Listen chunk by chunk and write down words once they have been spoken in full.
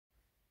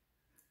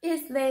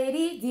It's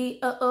Lady D,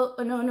 oh,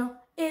 no, no.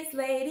 It's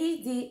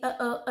Lady D,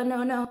 oh,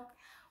 no, no.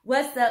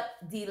 What's up,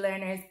 D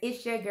learners?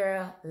 It's your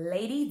girl,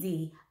 Lady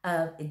D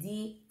of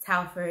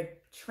DTalford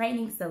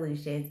Training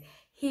Solutions,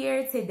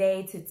 here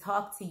today to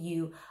talk to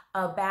you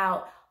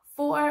about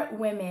 4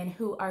 women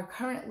who are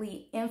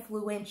currently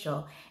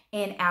influential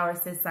in our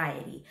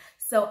society.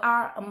 So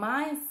our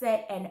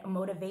mindset and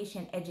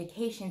motivation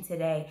education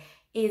today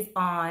is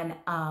on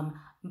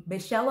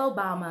Michelle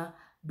Obama,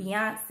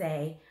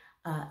 Beyonce,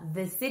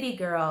 the City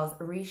Girls,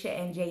 Risha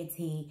and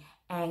JT,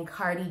 and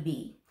Cardi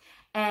B.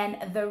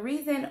 And the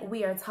reason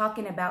we are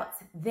talking about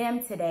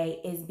them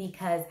today is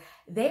because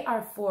they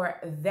are 4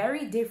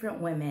 very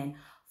different women,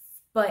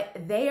 but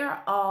they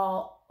are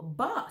all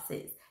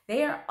bosses.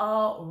 They are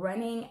all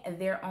running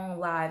their own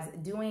lives,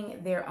 doing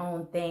their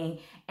own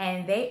thing,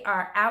 and they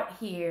are out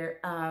here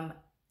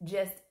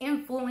just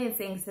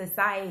influencing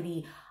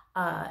society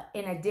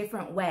in a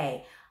different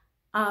way.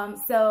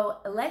 So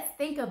let's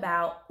think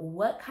about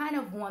what kind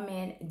of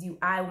woman do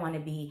I want to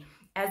be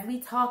as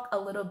we talk a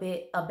little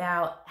bit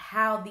about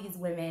how these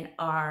women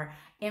are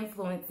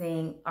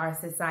influencing our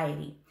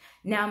society.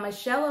 Now,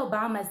 Michelle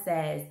Obama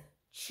says,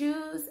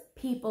 choose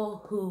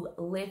people who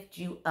lift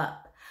you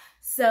up.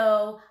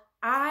 So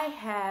I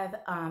have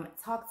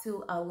talked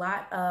to a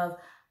lot of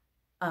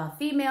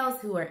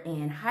females who are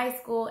in high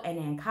school and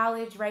in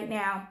college right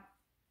now,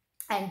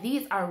 and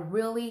these are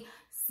really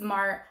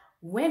smart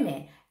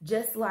women.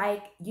 Just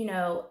like,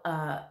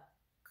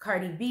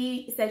 Cardi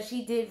B said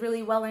she did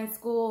really well in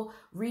school.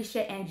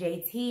 Risha and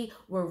JT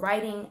were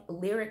writing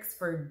lyrics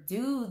for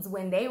dudes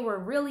when they were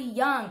really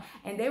young,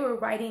 and they were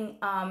writing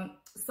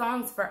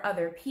songs for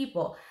other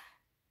people.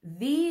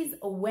 These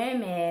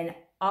women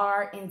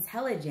are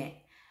intelligent.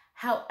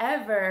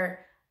 However,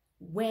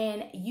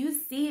 when you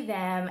see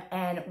them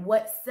and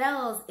what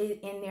sells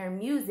in their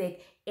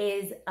music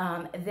is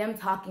them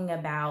talking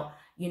about,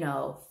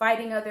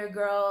 fighting other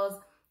girls,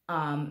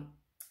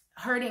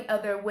 hurting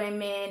other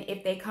women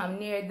if they come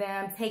near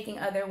them, taking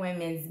other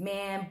women's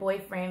man,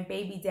 boyfriend,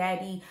 baby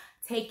daddy,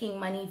 taking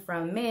money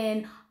from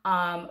men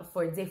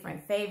for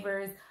different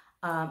favors.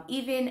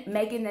 Even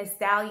Megan Thee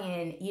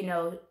Stallion,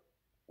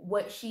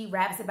 what she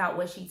raps about,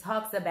 what she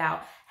talks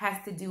about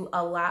has to do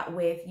a lot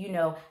with,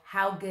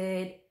 how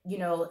good,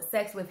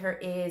 sex with her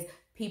is.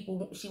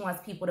 She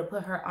wants people to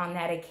put her on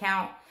that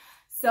account.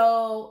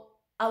 So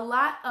a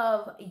lot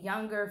of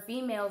younger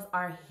females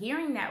are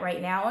hearing that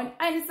right now,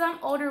 and some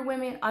older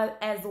women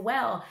as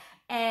well.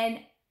 And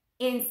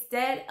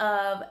instead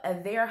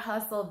of their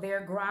hustle,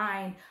 their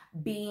grind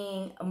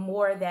being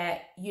more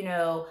that,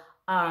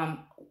 I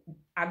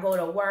go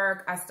to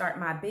work, I start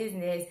my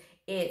business,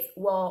 it's,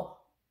 well,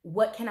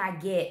 what can I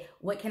get?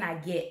 What can I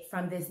get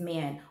from this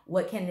man?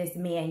 What can this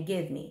man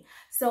give me?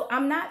 So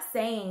I'm not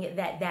saying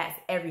that that's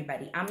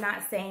everybody. I'm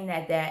not saying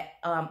that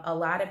a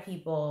lot of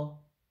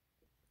people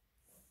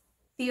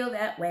feel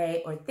that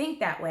way or think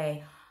that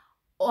way.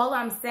 All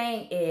I'm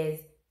saying is,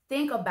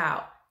 think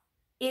about,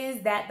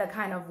 is that the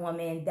kind of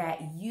woman that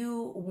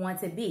you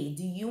want to be?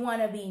 Do you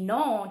want to be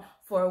known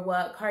for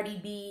what Cardi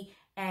B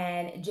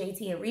and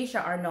JT and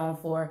Risha are known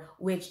for,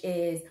 which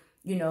is,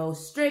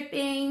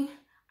 stripping?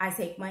 I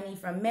take money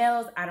from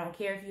males. I don't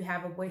care if you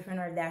have a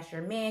boyfriend or if that's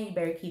your man. You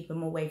better keep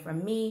him away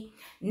from me.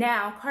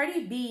 Now,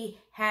 Cardi B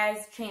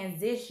has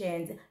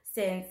transitioned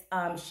since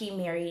she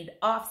married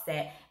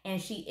Offset, and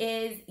she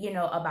is,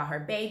 about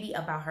her baby,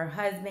 about her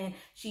husband.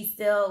 She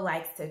still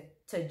likes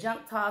to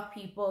junk talk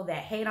people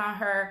that hate on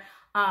her,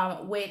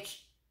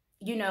 which,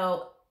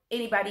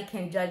 anybody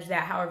can judge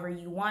that however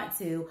you want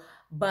to,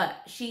 but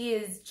she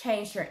has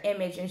changed her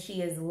image, and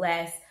she is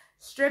less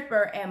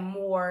stripper and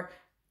more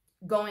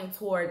going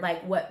toward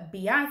like what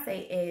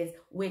Beyonce is,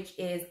 which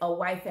is a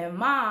wife and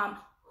mom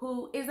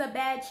who is a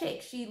bad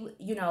chick. She,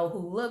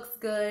 who looks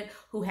good,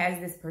 who has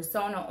this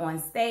persona on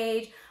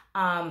stage.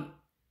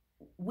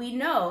 We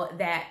know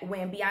that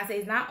when Beyonce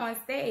is not on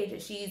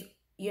stage, she's,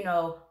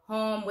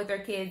 home with her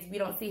kids. We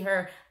don't see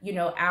her,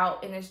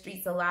 out in the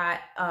streets a lot.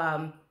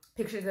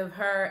 Pictures of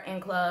her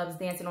in clubs,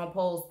 dancing on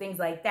poles, things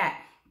like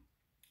that.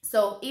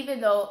 So even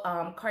though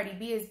Cardi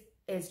B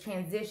is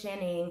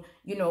transitioning,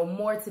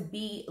 more to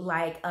be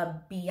like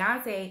a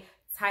Beyonce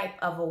type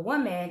of a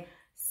woman,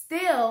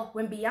 still,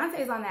 when Beyonce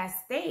is on that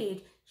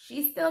stage,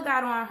 she still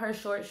got on her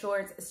short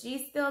shorts.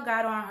 She still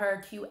got on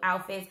her cute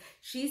outfits.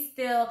 She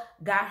still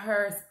got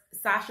her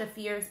Sasha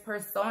Fierce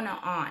persona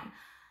on.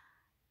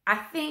 I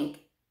think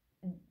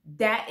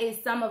that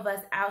is some of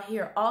us out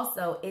here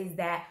also, is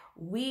that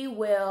we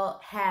will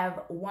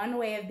have one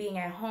way of being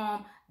at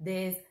home,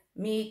 this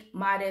meek,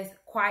 modest,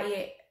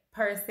 quiet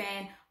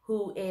person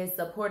who is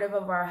supportive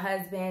of our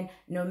husband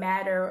no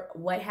matter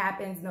what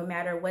happens, no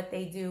matter what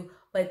they do.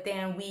 But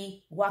then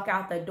we walk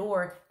out the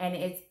door and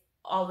it's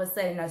all of a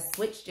sudden a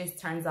switch just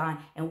turns on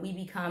and we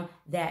become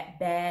that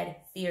bad,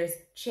 fierce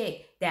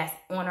chick that's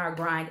on our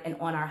grind and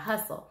on our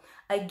hustle.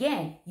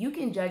 Again, you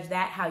can judge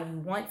that how you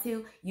want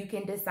to. You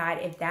can decide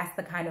if that's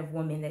the kind of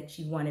woman that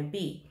you want to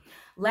be.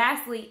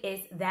 Lastly,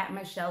 is that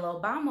Michelle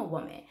Obama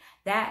woman,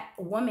 that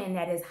woman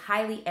that is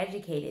highly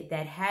educated,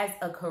 that has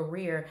a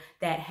career,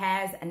 that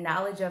has a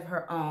knowledge of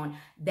her own,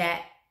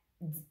 that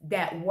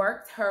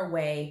worked her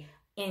way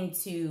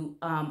into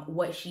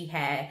what she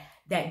had,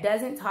 that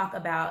doesn't talk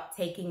about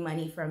taking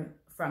money from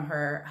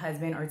her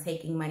husband or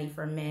taking money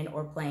from men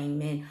or playing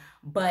men,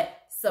 but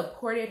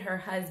supported her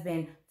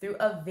husband through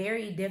a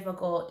very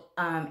difficult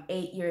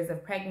 8 years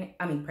of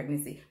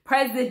presidency,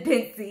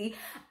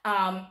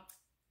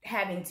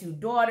 having 2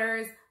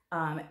 daughters,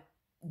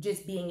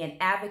 just being an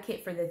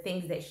advocate for the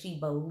things that she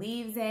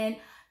believes in.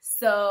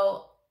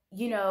 So,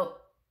 you know,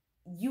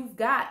 you've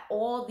got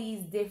all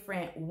these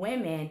different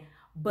women,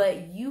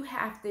 but you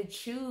have to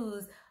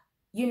choose,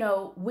 you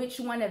know,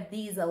 which one of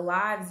these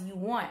lives you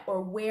want,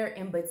 or where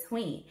in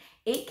between.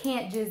 It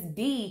can't just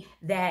be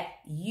that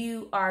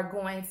you are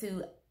going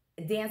to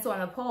dance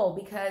on a pole,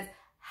 because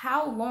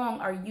how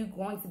long are you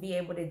going to be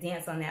able to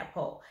dance on that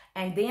pole?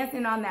 And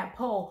dancing on that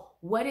pole,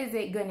 what is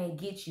it going to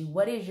get you?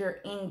 What is your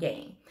end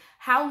game?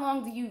 How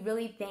long do you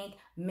really think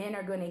men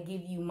are going to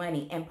give you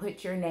money and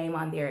put your name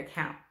on their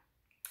account?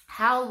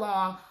 How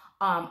long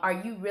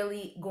are you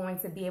really going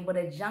to be able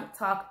to junk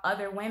talk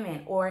other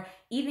women, or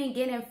even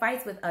get in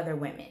fights with other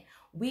women?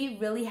 We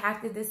really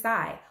have to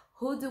decide,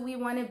 who do we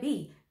want to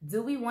be?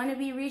 Do we want to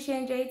be Risha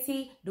and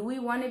JT? Do we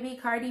want to be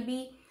Cardi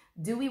B?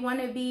 Do we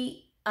want to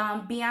be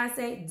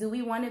Beyonce? Do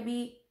we want to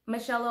be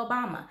Michelle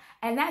Obama?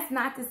 And that's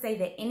not to say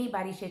that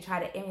anybody should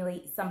try to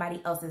emulate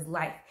somebody else's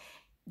life.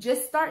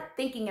 Just start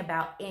thinking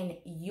about, in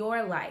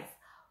your life,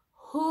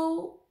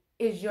 who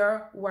is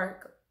your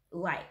work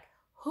like?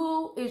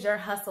 Who is your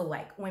hustle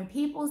like? When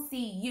people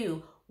see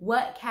you,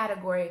 what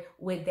category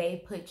would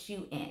they put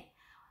you in?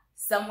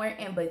 Somewhere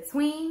in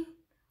between,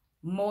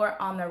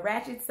 more on the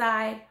ratchet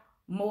side,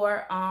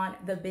 more on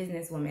the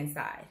businesswoman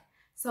side.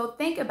 So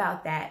think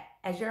about that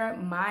as your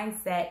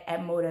mindset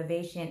and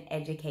motivation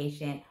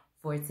education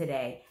for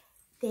today.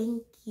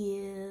 Thank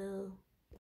you.